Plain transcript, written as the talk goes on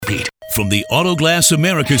From the Autoglass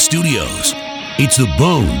America studios, it's the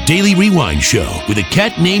Bone Daily Rewind Show with a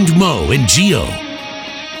cat named Mo and Geo.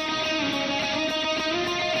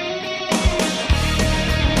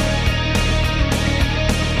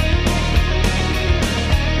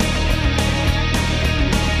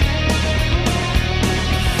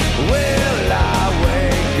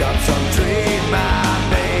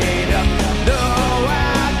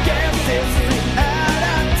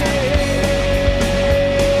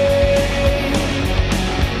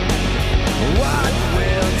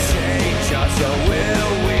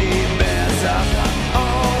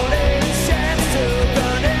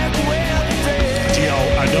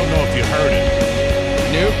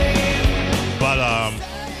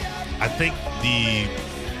 I think the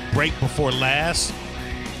break before last,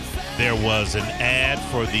 there was an ad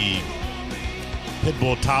for the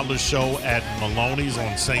Pitbull Toddler Show at Maloney's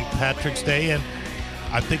on St. Patrick's Day, and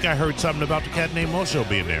I think I heard something about the Cat Named Mo show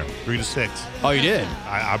being there, 3 to 6. Oh, you did?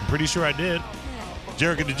 I'm pretty sure I did.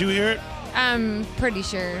 Jerica, did you hear it? I'm pretty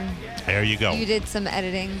sure. There you go. You did some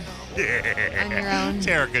editing on your own.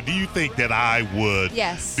 Jerica, do you think that I would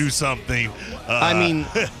do something? I mean,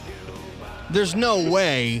 there's no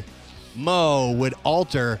way Mo would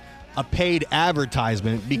alter a paid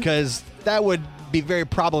advertisement because that would be very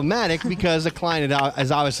problematic because the client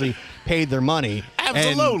has obviously paid their money.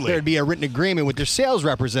 Absolutely. And there'd be a written agreement with their sales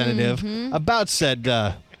representative about said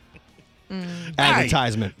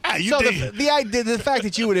advertisement. So the fact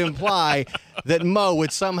that you would imply that Mo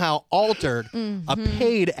would somehow alter a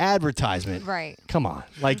paid advertisement. Right. Come on.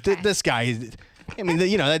 Like this guy, I mean,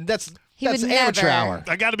 that's amateur never. hour.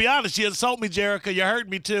 I got to be honest. You insult me, Jerica. You hurt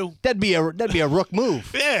me too. That'd be a rook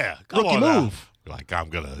move. Yeah, rookie move. Like I'm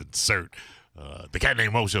gonna insert the Cat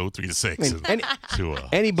Named Mo show 3 to 6.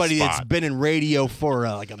 Anybody that's been in radio for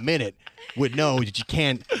like a minute would know that you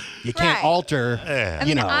can't alter.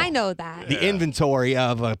 I know that the inventory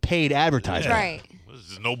of a paid advertisement. Right.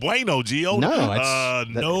 This is no bueno, Gio. No,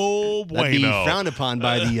 no bueno. That'd be frowned upon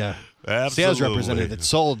by the sales representative that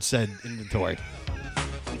sold said inventory.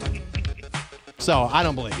 So I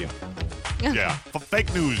don't believe you. Yeah,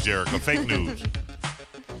 fake news, Jerica. Fake news.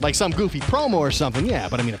 Like some goofy promo or something, yeah.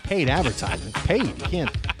 But I mean, a paid advertisement, paid. You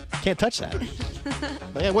can't touch that.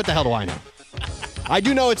 But, yeah, what the hell do I know? I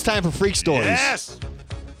do know it's time for Freak Stories. Yes.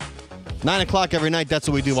 9 o'clock every night. That's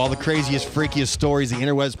what we do. All the craziest, freakiest stories the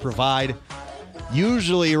interwebs provide.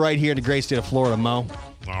 Usually right here in the great state of Florida, Mo.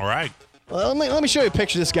 All right. Well, let me show you a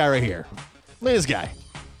picture of this guy right here. Look at this guy.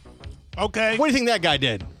 Okay. What do you think that guy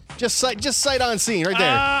did? Just sight on scene right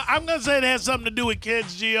there. I'm going to say it has something to do with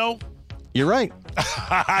kids, Gio. You're right.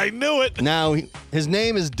 I knew it. Now, his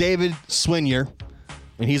name is David Swinier,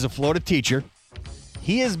 and he's a Florida teacher.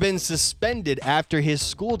 He has been suspended after his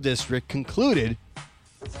school district concluded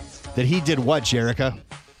that he did what, Jerica?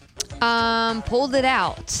 Pulled it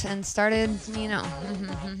out and started,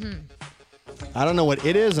 I don't know what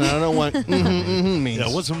it is, and I don't know what means.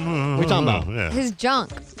 Yeah, what's what are you talking about? Yeah. His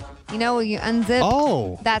junk. You know, when you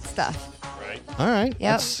unzip that stuff. Right. All right. Yep.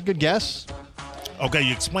 That's a good guess. Okay,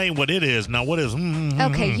 you explain what it is. Now, what is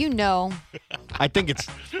Okay, you know. I think it's...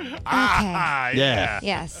 Yeah.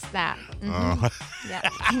 Yes, that. Yeah.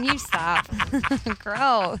 Can you stop?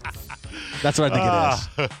 Gross. That's what I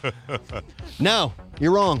think it is. No,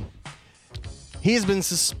 you're wrong. He has been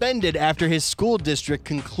suspended after his school district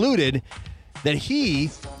concluded that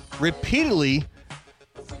he repeatedly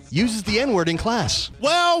uses the N-word in class.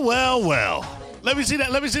 Well. Let me see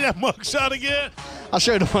that mugshot again. I'll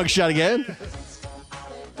show you the mugshot again.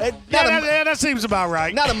 That seems about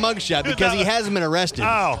right. Not a mugshot because he hasn't been arrested.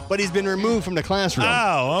 Oh. But he's been removed from the classroom.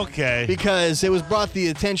 Oh, okay. Because it was brought to the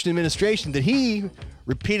attention of administration that he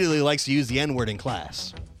repeatedly likes to use the N-word in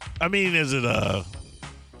class. I mean, is it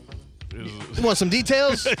You want some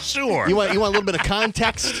details? Sure. You want a little bit of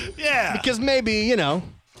context? Yeah. Because maybe,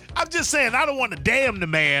 I'm just saying, I don't want to damn the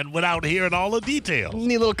man without hearing all the details.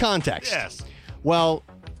 need a little context. Yes. Well,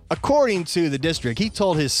 according to the district, he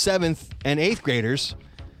told his 7th and 8th graders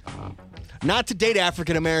not to date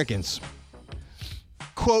African Americans.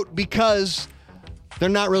 Quote, because they're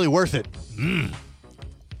not really worth it.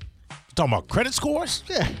 Talking about credit scores?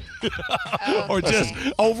 Yeah. Or just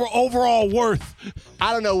overall worth?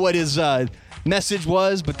 I don't know what his message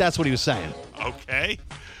was, but that's what he was saying. Okay.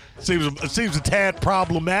 Seems a tad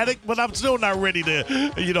problematic, but I'm still not ready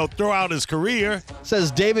to, throw out his career.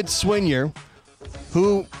 Says David Swinier,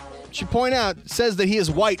 who, should point out, says that he is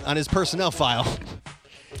white on his personnel file.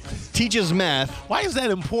 Teaches math. Why is that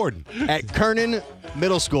important? At Kernan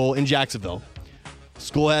Middle School in Jacksonville.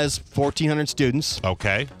 School has 1,400 students.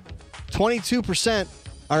 Okay. 22%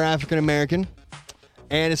 are African American.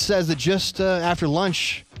 And it says that just after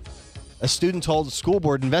lunch, a student told the school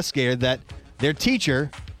board investigator that their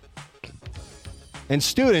teacher and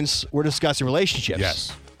students were discussing relationships.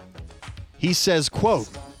 Yes. He says, quote,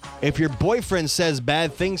 if your boyfriend says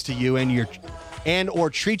bad things to you and or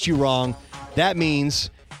treats you wrong, that means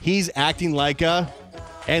he's acting like a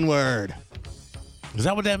N-word. Is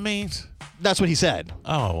that what that means? That's what he said.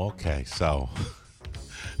 Oh, okay. So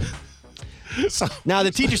Now,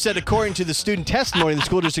 the teacher said, according to the student testimony in the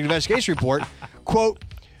school district investigation report, quote,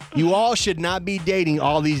 you all should not be dating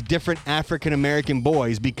all these different African-American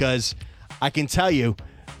boys because I can tell you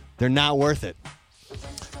they're not worth it.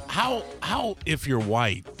 how if you're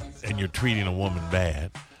white and you're treating a woman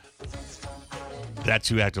bad,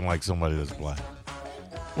 that's you acting like somebody that's black?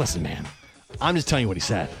 Listen, man, I'm just telling you what he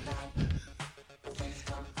said.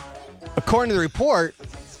 According to the report,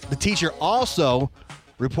 the teacher also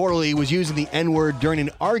reportedly was using the N-word during an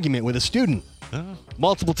argument with a student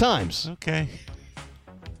multiple times. Okay.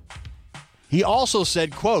 He also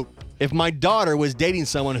said, quote, if my daughter was dating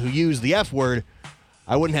someone who used the F-word,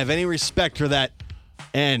 I wouldn't have any respect for that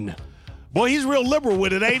N. Boy, he's real liberal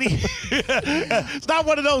with it, ain't he? It's not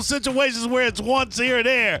one of those situations where it's once here or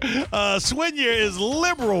there. Swinier is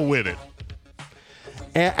liberal with it.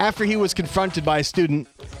 After he was confronted by a student,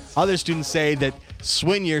 other students say that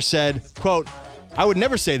Swinier said, quote, I would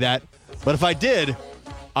never say that, but if I did,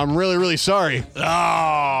 I'm really, really sorry.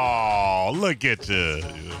 Oh, look at you,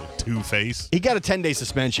 Two-Face. He got a 10-day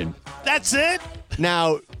suspension. That's it?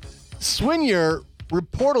 Now, Swinier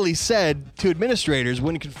reportedly said to administrators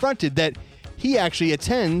when confronted that he actually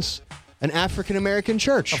attends an African-American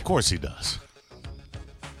church. Of course he does.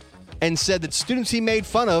 And said that students he made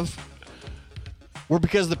fun of were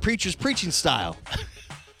because of the preacher's preaching style.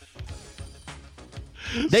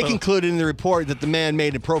 They concluded in the report that the man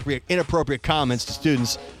made inappropriate comments to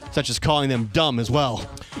students, such as calling them dumb as well.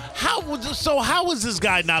 How was this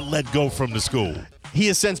guy not let go from the school? He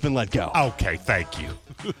has since been let go. Okay, thank you.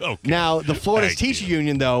 Okay. Now, the Florida's Thank teacher you.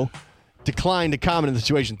 union, though, declined to comment on the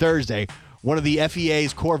situation Thursday. One of the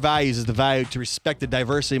FEA's core values is the value to respect the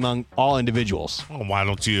diversity among all individuals. Well, why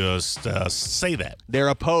don't you say that? They're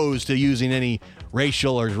opposed to using any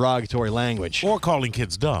racial or derogatory language Or calling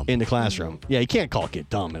kids dumb. in the classroom. Yeah, you can't call a kid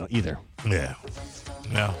dumb either. Yeah.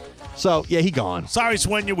 Yeah. So, yeah, he gone. Sorry,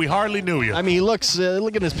 Swinier, we hardly knew you. I mean, he looks,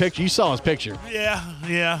 look at his picture. You saw his picture.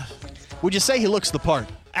 Yeah. Would you say he looks the part?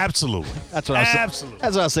 Absolutely. That's what I was Absolutely.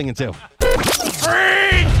 That's what I was thinking, too.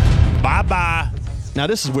 Freak! Bye-bye. Now,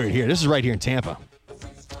 this is weird here. This is right here in Tampa.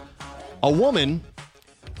 A woman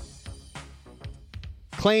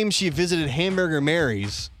claims she visited Hamburger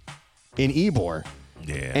Mary's in Ybor,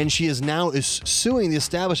 Yeah. and she is now suing the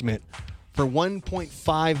establishment for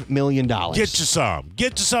 $1.5 million. Get you some.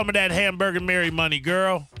 Get you some of that Hamburger Mary money,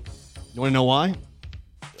 girl. You want to know why?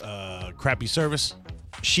 Crappy service.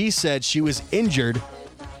 She said she was injured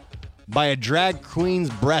by a drag queen's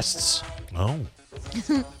breasts. Oh.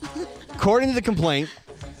 According to the complaint,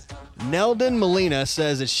 Neldon Molina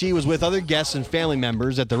says that she was with other guests and family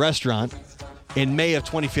members at the restaurant in May of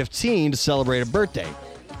 2015 to celebrate a birthday.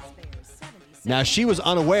 Now, she was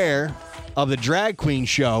unaware of the drag queen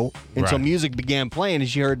show until Right. music began playing and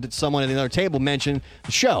she heard that someone at another table mentioned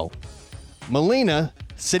the show. Molina,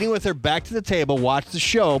 sitting with her back to the table, watched the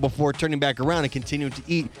show before turning back around and continuing to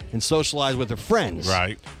eat and socialize with her friends.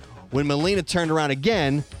 Right. When Molina turned around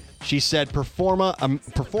again, she said performer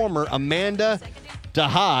Amanda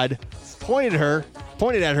Dahad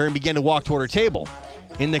pointed at her and began to walk toward her table.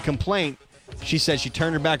 In the complaint, she said she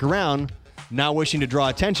turned her back around, not wishing to draw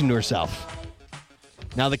attention to herself.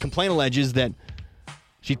 Now, the complaint alleges that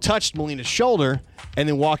she touched Molina's shoulder and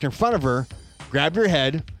then walked in front of her, grabbed her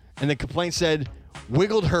head, and the complaint said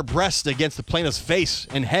wiggled her breast against the plaintiff's face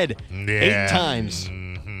and head 8 times.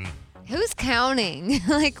 Who's counting?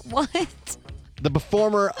 Like, what? The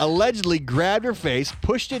performer allegedly grabbed her face,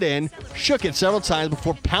 pushed it in, shook it several times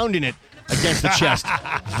before pounding it against the chest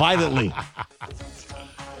violently.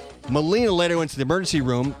 Molina later went to the emergency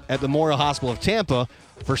room at the Memorial Hospital of Tampa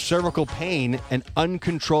for cervical pain and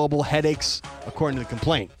uncontrollable headaches, according to the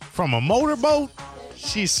complaint. From a motorboat?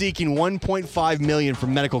 She's seeking $1.5 million for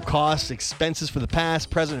medical costs, expenses for the past,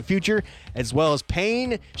 present, and future, as well as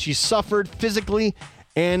pain she suffered physically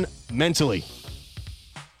and mentally.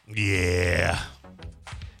 Yeah.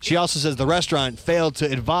 She also says the restaurant failed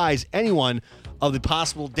to advise anyone of the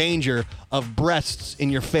possible danger of breasts in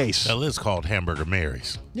your face. That is called Hamburger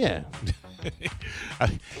Mary's. Yeah.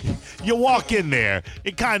 You walk in there,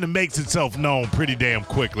 it kind of makes itself known pretty damn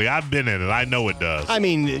quickly. I've been in it. I know it does. I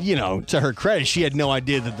mean, you know, to her credit, she had no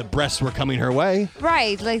idea that the breasts were coming her way.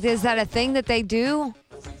 Right. Like, is that a thing that they do?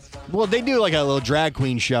 Well, they do like a little drag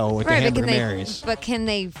queen show with the Right, Hamburger Marys. but can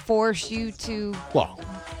they force you to? Well,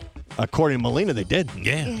 according to Melina, they did.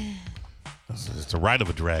 Yeah. It's the right of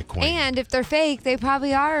a drag queen. And if they're fake, they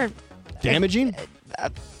probably are Damaging?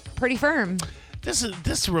 pretty firm.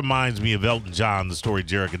 This reminds me of Elton John, the story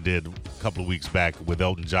Jerica did a couple of weeks back with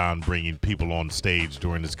Elton John bringing people on stage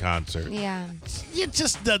during his concert. Yeah. It's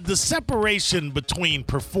just the separation between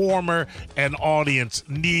performer and audience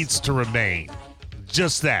needs to remain.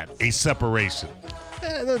 Just that, a separation.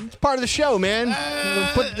 It's part of the show, man.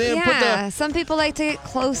 Yeah, some people like to get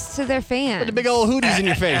close to their fans. Put the big old hooties in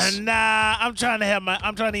your face. Nah, I'm trying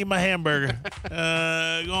to eat my hamburger.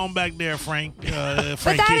 Go on back there, Frank. But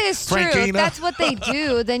that is true. If Frankina. that's what they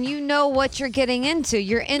do, then you know what you're getting into.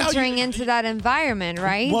 You're entering into that environment,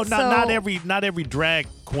 right? Well, not every drag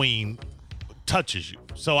queen touches you.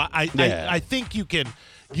 So I think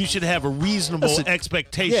you should have a reasonable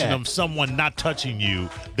expectation of someone not touching you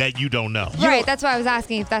that you don't know. Right, that's why I was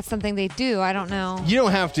asking if that's something they do. I don't know. You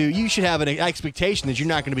don't have to. You should have an expectation that you're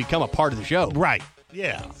not going to become a part of the show. Right.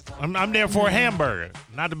 Yeah. I'm there for a hamburger,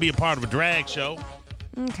 not to be a part of a drag show.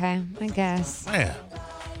 Okay, I guess. Yeah.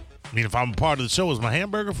 I mean, if I'm a part of the show, is my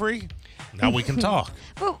hamburger free? Now we can talk.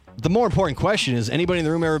 Well, The more important question is, anybody in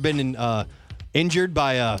the room ever been injured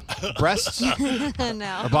by breasts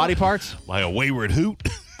no. or body parts? By a wayward hoot,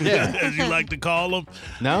 Yeah. as you like to call them.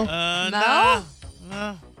 No? No?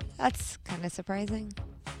 No. That's kind of surprising.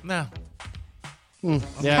 No.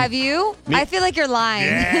 Yeah. Have you? I feel like you're lying.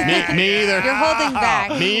 Yeah. Me either. You're holding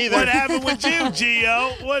back. Me either. What happened with you,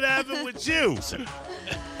 Gio? What happened with you?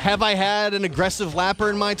 Have I had an aggressive lapper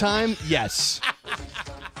in my time? Yes.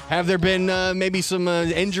 Have there been maybe some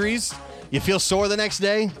injuries? You feel sore the next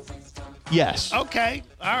day? Yes. Okay.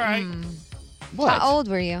 All right. What? How old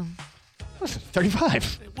were you?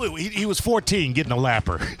 35. Well, he was 14 getting a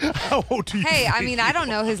lapper. How old do you Hey, I think mean, I don't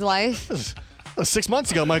know his life. That was 6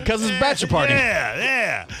 months ago, my cousin's bachelor party.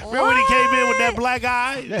 Yeah. Remember when he came in with that black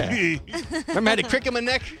eye? Yeah. Remember I had a crick in my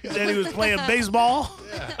neck? He said he was playing baseball?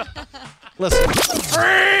 Listen,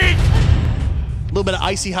 Freak! a little bit of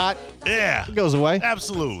icy hot. Yeah. It goes away.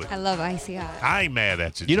 Absolutely. I love icy hot. I ain't mad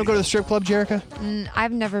at you. You don't go to the Gio. strip club, Jerica?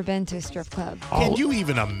 I've never been to a strip club. Can you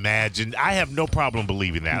even imagine? I have no problem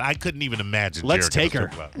believing that. I couldn't even imagine. Let's Jerica take at a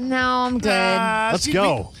her. strip club. No, I'm good. Let's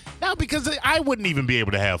go. No, because I wouldn't even be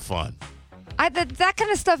able to have fun. That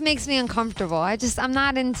kind of stuff makes me uncomfortable. I'm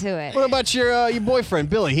not into it. What about your boyfriend,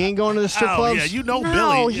 Billy? He ain't going to the strip Oh, clubs? yeah, you know No,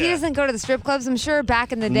 Billy. he yeah. doesn't go to the strip clubs. I'm sure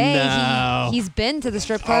back in the day No. he's been to the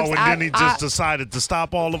strip clubs. Oh, and then he just decided to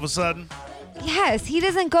stop all of a sudden? Yes, he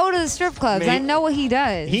doesn't go to the strip clubs. I know what he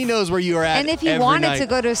does. He knows where you are at And if he every wanted night. to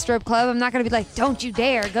go to a strip club, I'm not going to be like, don't you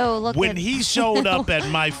dare go look When at he showed up at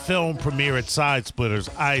my film premiere at Side Splitters,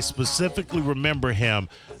 I specifically remember him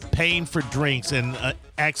paying for drinks and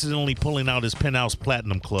accidentally pulling out his Penthouse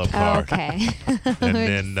Platinum Club Oh, card. okay. And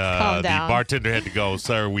then Calm the down. bartender had to go,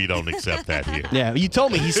 sir, we don't accept that here. Yeah, you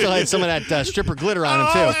told me he still had some of that stripper glitter on him,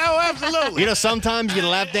 too. Oh, absolutely. You know, sometimes you get a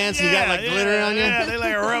lap dance and you got, like, glitter on you. Yeah, they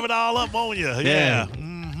like rub it all up on you. Yeah.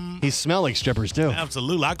 He smell like strippers, too.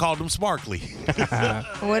 Absolutely. I called them sparkly.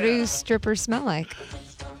 What do strippers smell like?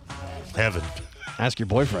 Heaven. Ask your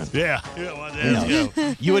boyfriend. Yeah.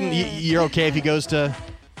 Yeah. You're okay if he goes to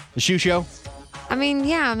the shoe show? I mean,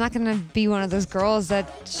 yeah, I'm not going to be one of those girls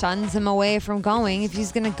that shuns him away from going. If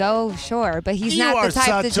he's going to go, sure. But he's You not are the type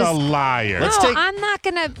such to just... a liar. Let's No, take- I'm not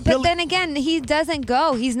going to... But Billy- then again, he doesn't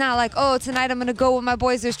go. He's not like, oh, tonight I'm going to go with my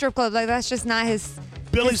boys to a strip club. Like, that's just not his...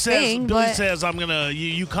 Billy his says, thing, Billy but- says, I'm gonna.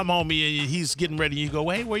 You come home. He's getting ready. You go,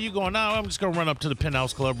 hey, where you going? No, I'm just gonna run up to the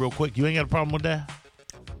Penthouse Club real quick. You ain't got a problem with that?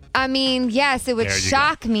 I mean, yes, it would There you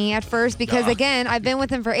shock me at first because, again, I've been with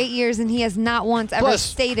him for 8 years and he has not once ever Plus-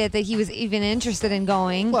 stated that he was even interested in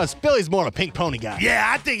going. Plus, Billy's more of a pink pony guy.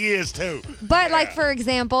 Yeah, I think he is too. But, like, for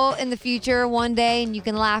example, in the future, one day, and you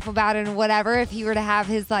can laugh about it and whatever, if he were to have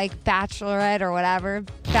his, like, bachelorette or whatever,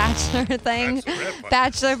 bachelor thing,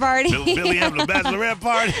 bachelor party. Billy having a bachelorette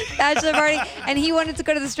party. Bachelor party, and he wanted to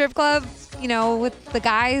go to the strip club, you know, with the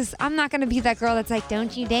guys, I'm not going to be that girl that's like,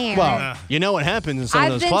 don't you dare. Well, you know what happens in some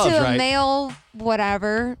I've of those been clubs, to a right? male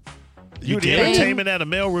whatever. You the did? entertainment at a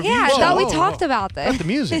male review Yeah, I show? thought we talked about Not this. the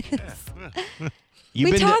music.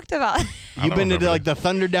 We talked about it. You've been to remember like the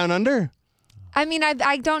Thunder Down Under? I mean,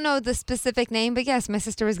 I don't know the specific name, but yes, my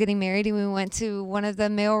sister was getting married and we went to one of the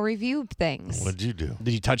male review things. What'd you do?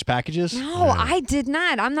 Did you touch packages? No, I did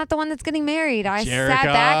not. I'm not the one that's getting married. I Jerica. sat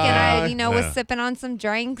back and I, was Yeah. sipping on some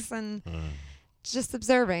drinks and just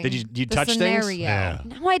observing. Did you the touch things? scenario. Yeah.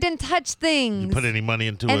 No, I didn't touch things. You put any money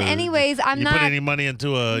into And a... anyways, I'm you not- put any money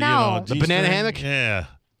into a, No. The banana G-string? hammock? Yeah.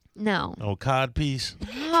 No. Oh, cod piece.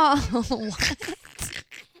 Oh,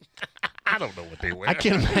 don't know what they wear. I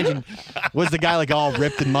can't imagine. Was the guy like all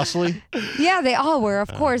ripped and muscly? Yeah, they all were.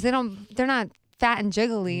 Of course, they're not fat and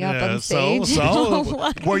jiggly up on stage.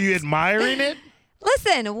 So were you admiring it?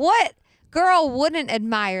 Listen, what girl wouldn't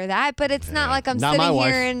admire that? But it's not like I'm Not my sitting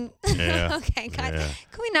wife. here and Yeah. okay, God, Yeah.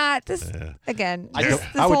 can we not? This again, I this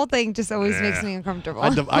would- whole thing just always makes me uncomfortable.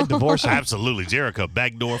 I'd divorce him. Absolutely. Jerica,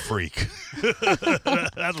 backdoor freak.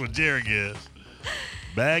 That's what Jerica is.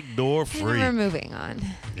 Backdoor And we're freak. moving on.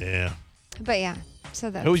 Yeah. But yeah, so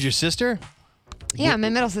that. Who was your sister? Yeah, my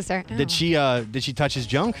middle sister. Did she touch his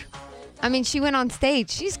junk? I mean, she went on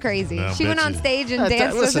stage. She's crazy. I She went bet on you. stage and Uh,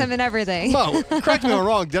 danced with listen. him and everything. Mo, correct me if I'm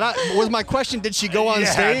wrong. Was my question? Did she go on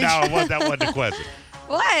stage? No, that wasn't the question.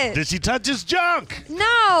 What? Did she touch his junk?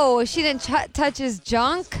 No, she didn't touch his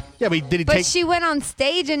junk. Yeah, but did he But take? she went on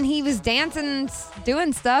stage and he was dancing and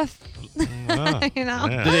doing stuff. You know?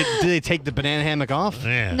 Yeah. Did they take the banana hammock off?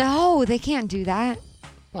 Yeah. No, they can't do that.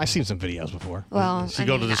 I've seen some videos before. Well, She I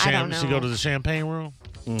go to mean, the I don't know. She go to the champagne room.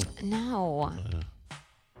 No.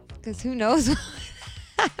 Because who knows?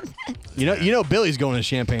 You know, Billy's going to the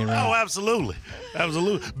champagne room. Oh, absolutely,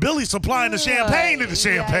 absolutely. Billy supplying the champagne in the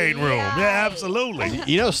champagne room. Yeah, absolutely.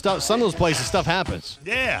 You know, some of those places stuff happens.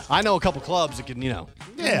 Yeah, I know a couple clubs that can, yeah.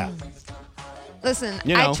 Listen,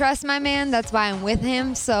 You know. I trust my man. That's why I'm with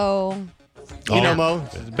him. So You know, Mo,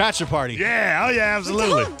 bachelor party. Yeah, oh yeah,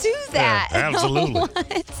 absolutely. don't do that. Yeah, absolutely.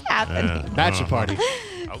 What's happening? Bachelor party.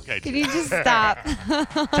 Okay. Can you just stop?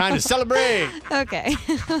 Time to celebrate. Okay.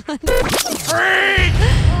 Freak!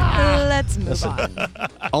 Let's move on.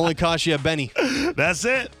 Only cost you a Benny. That's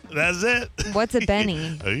it. That's it. What's a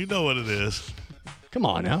Benny? Oh, you know what it is. Come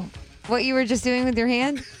on now. What you were just doing with your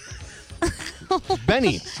hand?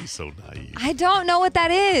 Benny. She's so naive. I don't know what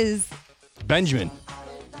that is. Benjamin.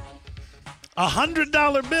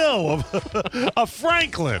 $100 bill, a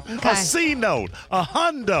Franklin, Okay. a C note, a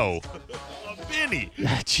hundo, a Benny.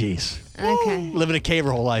 Jeez. Okay. Living a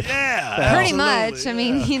caver whole life. Yeah, Pretty absolutely, much. I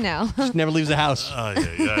mean, you know. Never leaves the house. Oh,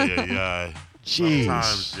 yeah. Jeez.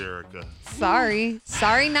 Sometimes, Jerica. Sorry.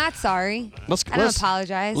 Sorry, not sorry. I don't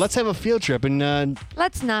apologize. Let's have a field trip and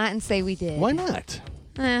Let's not and say we did. why not?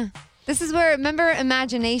 This is where, remember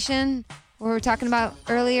imagination, where we were talking about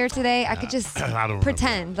earlier today? I could just I don't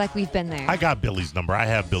pretend like we've been there. I got Billy's number. I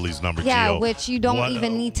have Billy's number, yeah, Gio. which you don't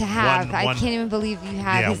even need to have. I can't even believe you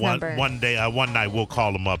have his number. One day, one night we'll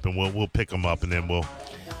call him up and we'll pick him up and then we'll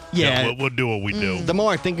we'll do what we do. The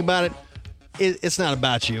more I think about it, it's not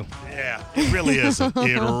about you. Yeah, it really isn't.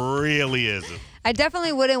 It really isn't. I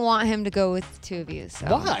definitely wouldn't want him to go with the two of you. So.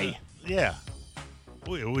 Why? Yeah.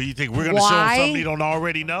 What do you think? We're going to show him Why? something he don't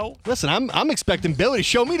already know? Listen, I'm expecting Billy to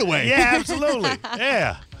show me the way. Yeah, absolutely.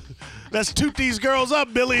 Yeah. Let's toot these girls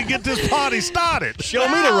up, Billy, and get this party started. Show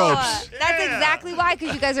me the ropes. That's Yeah. exactly why,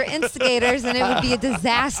 because you guys are instigators and it would be a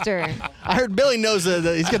disaster. I heard Billy knows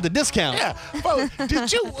he's got the discount. Yeah, bro.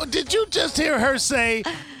 Did you just hear her say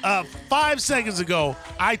 5 seconds ago?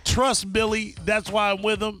 I trust Billy. That's why I'm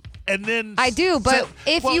with him. And then I do, but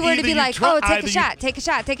if you were to be like, oh, take either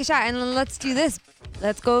a shot, and then let's do this.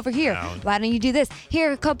 Let's go over here. No. Why don't you do this? Here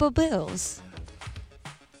are a couple bills.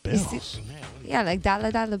 Bills. Yeah, like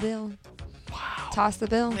dollar bill. Wow. Toss the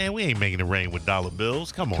bill. Man, we ain't making it rain with dollar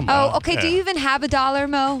bills. Come on. Oh, now. okay. Yeah. Do you even have a dollar,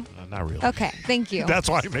 Mo? Not really. Okay, thank you. That's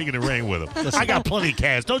why I'm making it rain with him. I got plenty of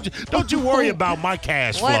cash. Don't you worry about my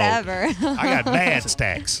cash flow. Whatever. I got mad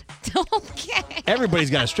stacks. Okay. Everybody's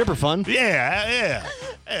got a stripper fund. Yeah.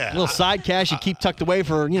 A little side cash you keep tucked away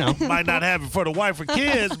for, Might not have it for the wife or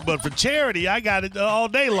kids, but for charity, I got it all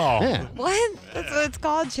day long. Yeah. What? That's what it's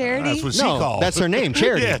called, charity? That's what she No, called. that's her name,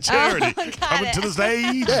 Charity. Yeah, charity. Oh, got Coming it. to the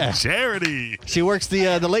stage, Yeah. charity. She works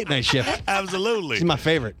the late night shift. Absolutely. She's my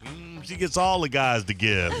favorite. She gets all the guys to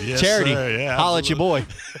give. Yes, Charity. sir. Yeah, Holla at your boy.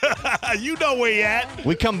 absolutely. You know where you at.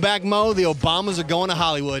 We come back, Mo. The Obamas are going to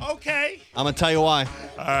Hollywood. Okay. I'm going to tell you why.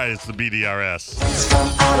 All right, it's the BDRS.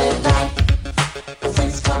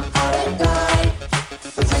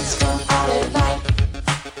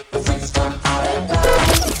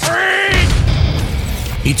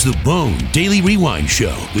 It's the Bone Daily Rewind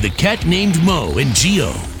Show with a cat named Mo and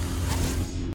Gio.